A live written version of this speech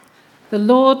The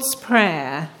Lord's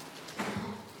Prayer,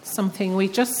 something we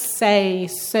just say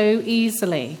so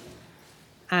easily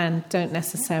and don't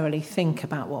necessarily think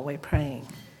about what we're praying.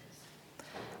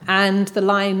 And the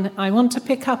line I want to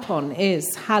pick up on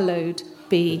is, "Hallowed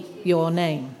be your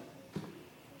name."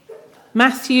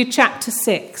 Matthew chapter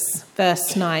 6,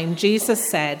 verse 9, Jesus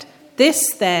said,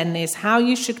 "This then is how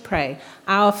you should pray.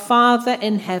 Our Father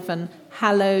in heaven,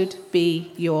 hallowed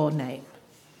be your name."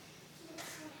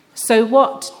 So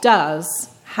what does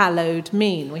hallowed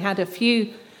mean? We had a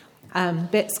few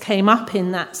bits came up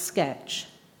in that sketch.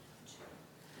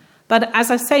 But as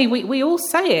I say, we all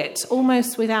say it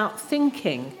almost without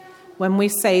thinking when we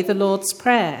say the Lord's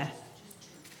Prayer.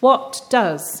 What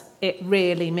does it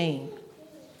really mean?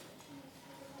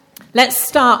 Let's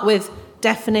start with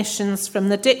definitions from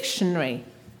the dictionary.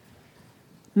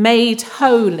 Made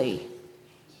holy,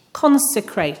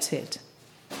 consecrated,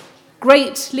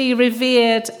 greatly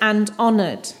revered and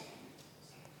honoured,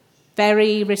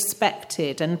 very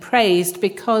respected and praised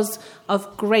because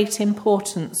of great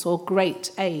importance or great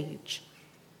age,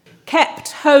 kept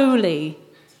holy,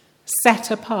 set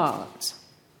apart.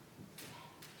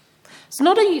 It's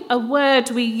not a word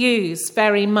we use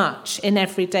very much in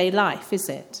everyday life, is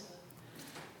it?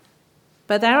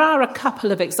 But there are a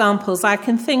couple of examples I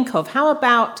can think of. How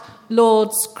about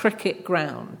Lord's cricket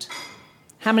ground?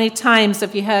 How many times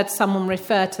have you heard someone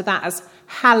refer to that as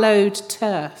hallowed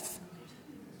turf?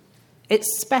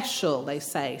 It's special, they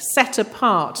say, set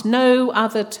apart, no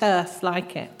other turf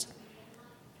like it.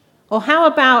 Or how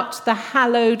about the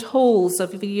hallowed halls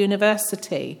of the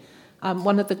university,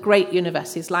 one of the great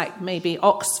universities like maybe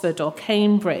Oxford or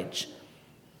Cambridge?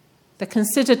 They're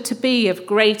considered to be of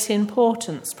great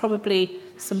importance. Probably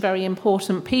some very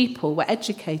important people were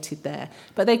educated there,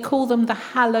 but they call them the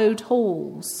hallowed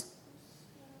halls.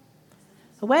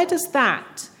 Where does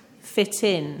that fit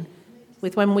in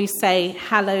with when we say,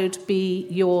 "Hallowed be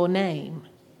your name"?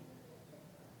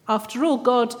 After all,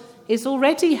 God is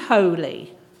already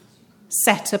holy,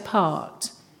 set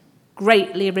apart,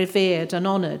 greatly revered and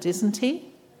honoured, isn't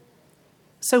he?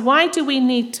 So why do we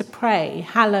need to pray,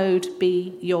 "Hallowed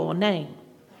be your name"?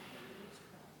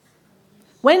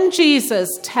 When Jesus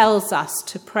tells us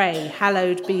to pray,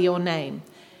 "Hallowed be your name,"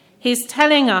 he's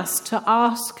telling us to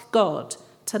ask God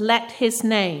to let his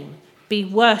name be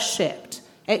worshipped,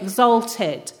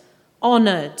 exalted,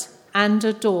 honoured and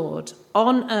adored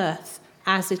on earth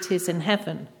as it is in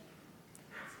heaven.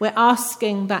 We're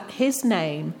asking that his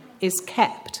name is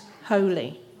kept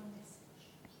holy.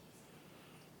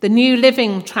 The New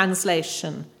Living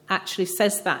Translation actually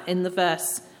says that in the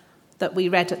verse that we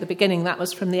read at the beginning. That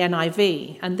was from the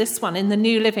NIV. And this one, in the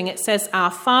New Living, it says,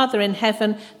 "Our Father in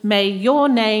heaven, may your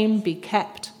name be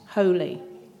kept holy."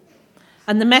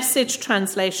 And the Message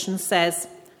translation says,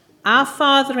 "Our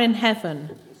Father in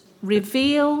heaven,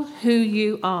 reveal who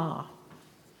you are."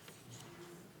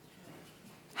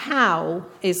 How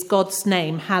is God's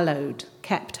name hallowed,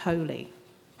 kept holy?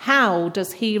 How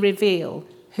does he reveal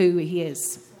who he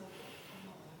is?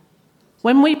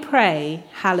 When we pray,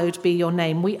 "Hallowed be your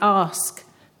name," we ask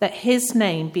that his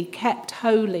name be kept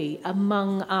holy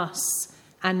among us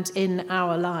and in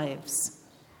our lives.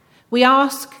 We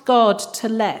ask God to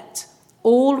let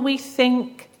all we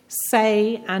think,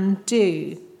 say and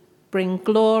do bring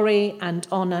glory and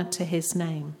honour to his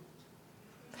name.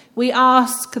 We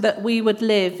ask that we would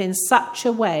live in such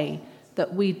a way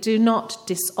that we do not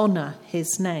dishonour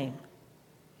his name.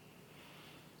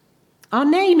 Our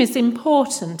name is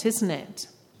important, isn't it?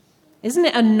 Isn't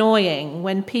it annoying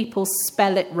when people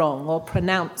spell it wrong or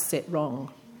pronounce it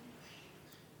wrong?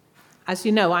 As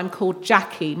you know, I'm called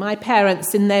Jackie. My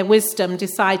parents, in their wisdom,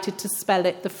 decided to spell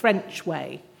it the French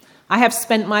way. I have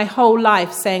spent my whole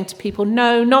life saying to people,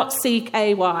 "No, not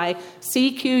C-K-Y,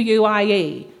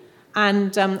 C-Q-U-I-E."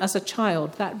 And as a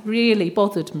child, that really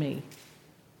bothered me.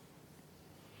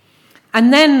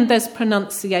 And then there's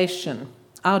pronunciation.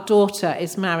 Our daughter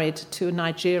is married to a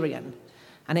Nigerian,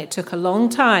 and it took a long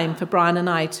time for Brian and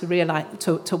I to realize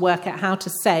to work out how to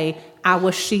say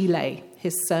Awashile,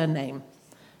 his surname.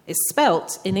 It's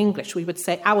spelt in English, we would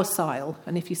say Awasile,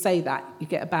 and if you say that, you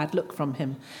get a bad look from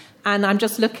him. And I'm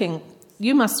just looking,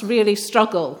 you must really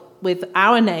struggle with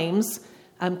our names,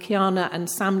 Kiana and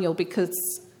Samuel,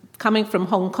 because coming from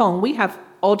Hong Kong, we have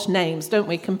odd names, don't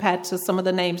we, compared to some of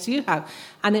the names you have.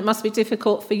 And it must be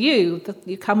difficult for you that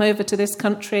you come over to this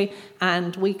country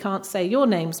and we can't say your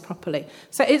names properly.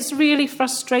 So it's really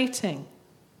frustrating.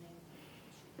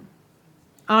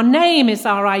 Our name is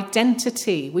our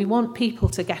identity. We want people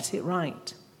to get it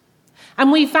right.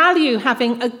 And we value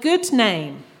having a good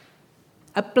name,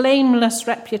 a blameless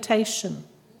reputation.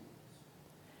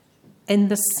 In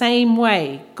the same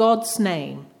way, God's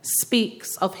name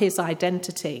speaks of his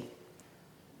identity.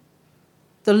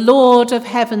 The Lord of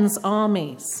heaven's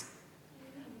armies,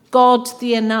 God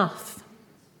the Enough,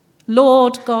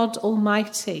 Lord God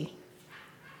Almighty,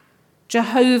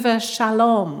 Jehovah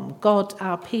Shalom, God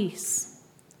our peace,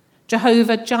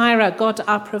 Jehovah Jireh, God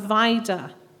our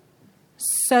provider,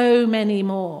 so many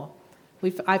more.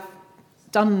 I've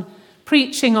done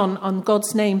preaching on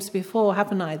God's names before,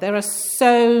 haven't I? There are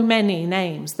so many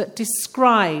names that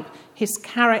describe his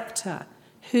character,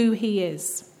 who he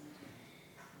is.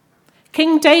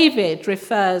 King David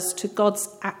refers to God's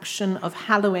action of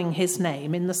hallowing his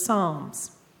name in the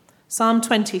Psalms. Psalm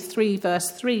 23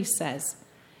 verse 3 says,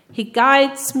 "He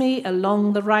guides me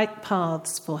along the right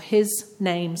paths for his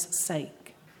name's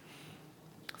sake."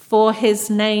 For his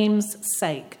name's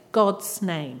sake, God's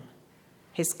name,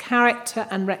 his character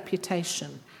and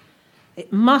reputation.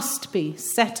 It must be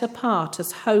set apart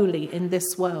as holy in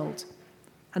this world.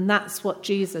 And that's what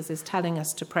Jesus is telling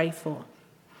us to pray for.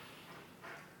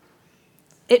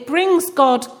 It brings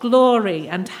God glory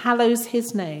and hallows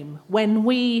his name when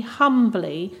we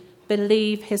humbly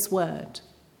believe his word,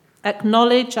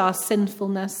 acknowledge our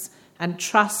sinfulness, and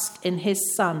trust in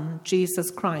his Son,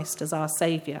 Jesus Christ, as our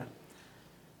Saviour.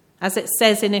 As it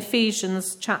says in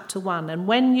Ephesians chapter 1, "And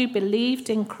when you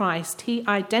believed in Christ, he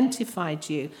identified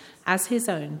you as his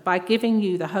own by giving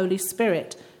you the Holy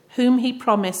Spirit, whom he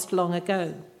promised long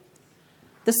ago."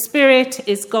 The Spirit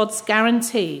is God's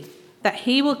guarantee that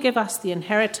he will give us the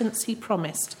inheritance he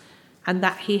promised and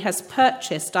that he has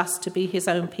purchased us to be his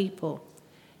own people.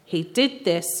 He did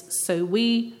this so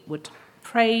we would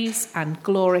praise and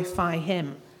glorify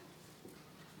him.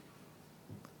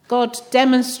 God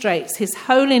demonstrates his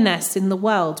holiness in the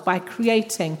world by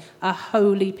creating a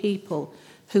holy people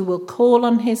who will call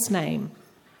on his name,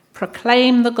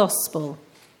 proclaim the gospel,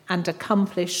 and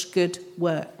accomplish good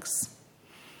works.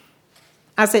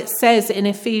 As it says in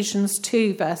Ephesians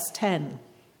 2 verse 10,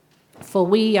 "For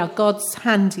we are God's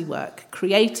handiwork,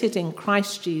 created in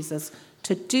Christ Jesus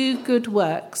to do good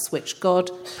works which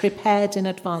God prepared in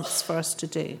advance for us to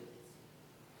do."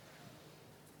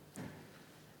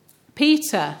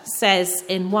 Peter says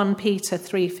in 1 Peter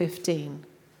 3:15,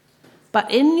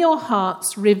 "But in your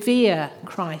hearts revere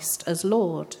Christ as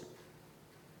Lord."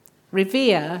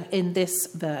 Revere in this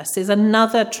verse is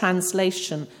another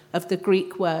translation of the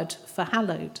Greek word for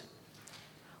hallowed.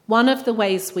 One of the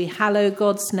ways we hallow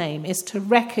God's name is to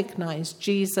recognize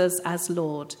Jesus as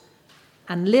Lord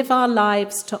and live our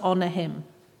lives to honor him.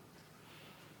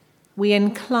 We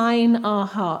incline our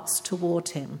hearts toward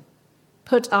him,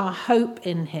 put our hope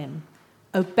in him,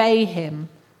 obey him,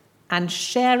 and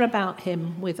share about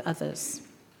him with others.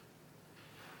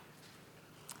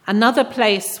 Another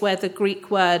place where the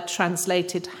Greek word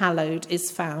translated hallowed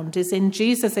is found is in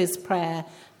Jesus' prayer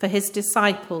for his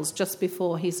disciples just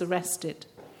before he's arrested.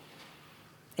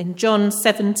 In John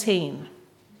 17,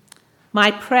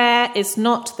 "My prayer is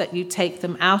not that you take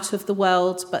them out of the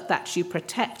world, but that you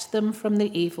protect them from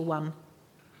the evil one.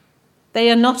 They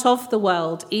are not of the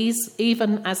world,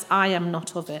 even as I am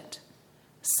not of it.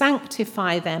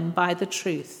 Sanctify them by the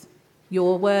truth.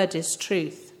 Your word is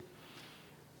truth.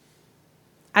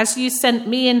 As you sent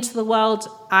me into the world,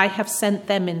 I have sent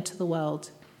them into the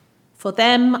world. For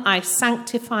them I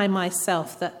sanctify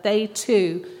myself, that they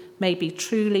too may be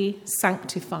truly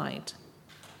sanctified."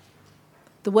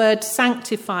 The word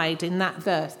sanctified in that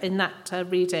verse, in that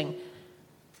reading,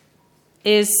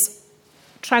 is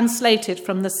translated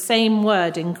from the same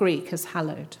word in Greek as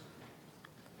hallowed.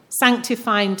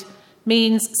 Sanctified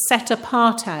means set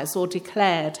apart as or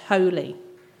declared holy.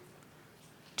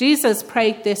 Jesus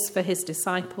prayed this for his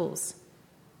disciples,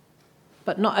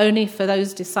 but not only for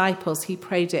those disciples, he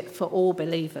prayed it for all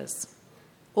believers,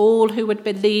 all who would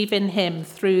believe in him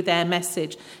through their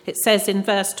message. It says in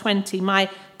verse 20, "My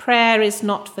prayer is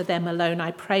not for them alone.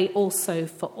 I pray also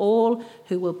for all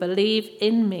who will believe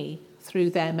in me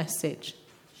through their message."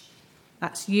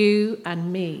 That's you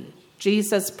and me.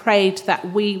 Jesus prayed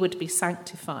that we would be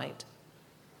sanctified.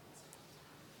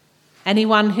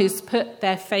 Anyone who's put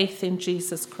their faith in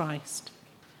Jesus Christ.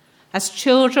 As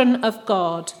children of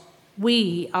God,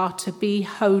 we are to be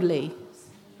holy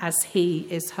as he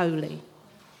is holy.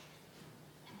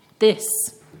 This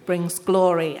brings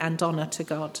glory and honor to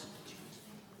God.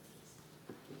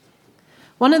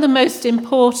 One of the most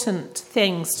important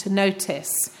things to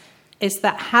notice is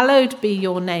that "hallowed be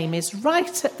your name" is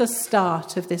right at the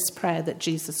start of this prayer that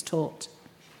Jesus taught.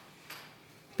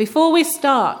 Before we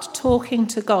start talking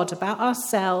to God about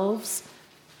ourselves,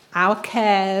 our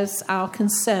cares, our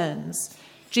concerns,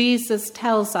 Jesus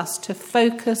tells us to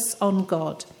focus on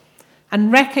God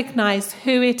and recognise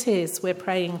who it is we're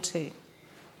praying to.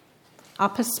 Our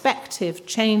perspective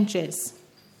changes.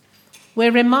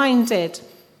 We're reminded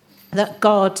that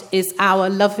God is our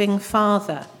loving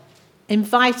Father,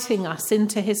 inviting us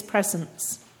into his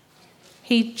presence.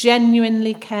 He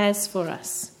genuinely cares for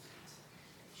us.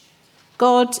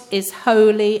 God is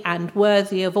holy and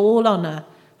worthy of all honour,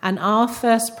 and our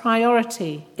first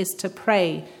priority is to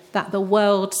pray that the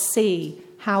world see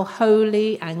how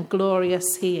holy and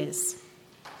glorious he is.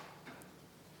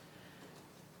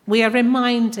 We are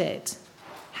reminded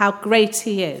how great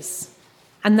he is,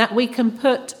 and that we can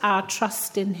put our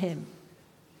trust in him.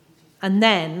 And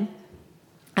then,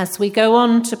 as we go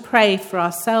on to pray for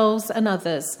ourselves and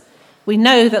others, we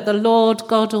know that the Lord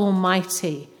God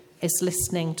Almighty is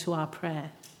listening to our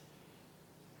prayer.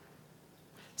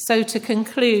 So to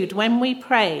conclude, when we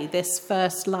pray this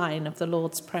first line of the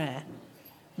Lord's Prayer,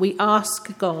 we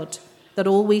ask God that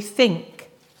all we think,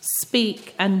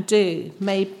 speak and do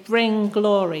may bring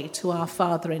glory to our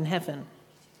Father in heaven,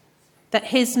 that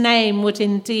his name would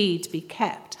indeed be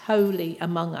kept holy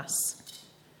among us.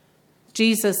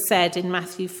 Jesus said in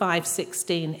Matthew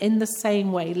 5:16, in the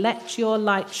same way, let your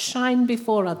light shine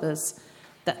before others,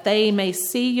 that they may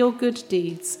see your good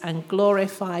deeds and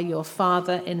glorify your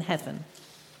Father in heaven.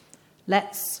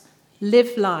 Let's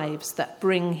live lives that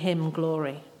bring him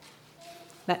glory.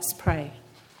 Let's pray.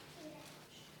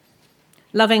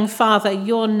 Loving Father,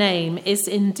 your name is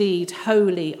indeed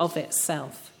holy of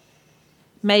itself.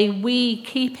 May we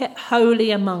keep it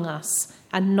holy among us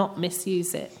and not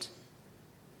misuse it.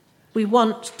 We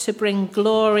want to bring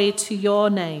glory to your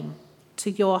name, to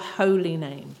your holy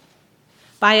name,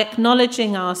 by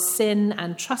acknowledging our sin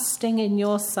and trusting in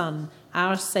your Son,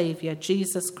 our Saviour,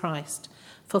 Jesus Christ,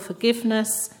 for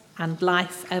forgiveness and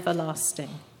life everlasting.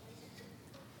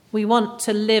 We want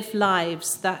to live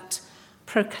lives that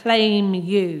proclaim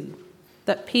you,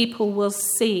 that people will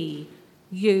see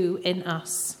you in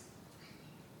us.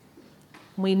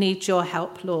 We need your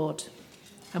help, Lord,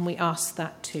 and we ask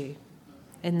that too.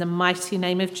 In the mighty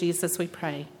name of Jesus we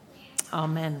pray.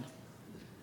 Amen.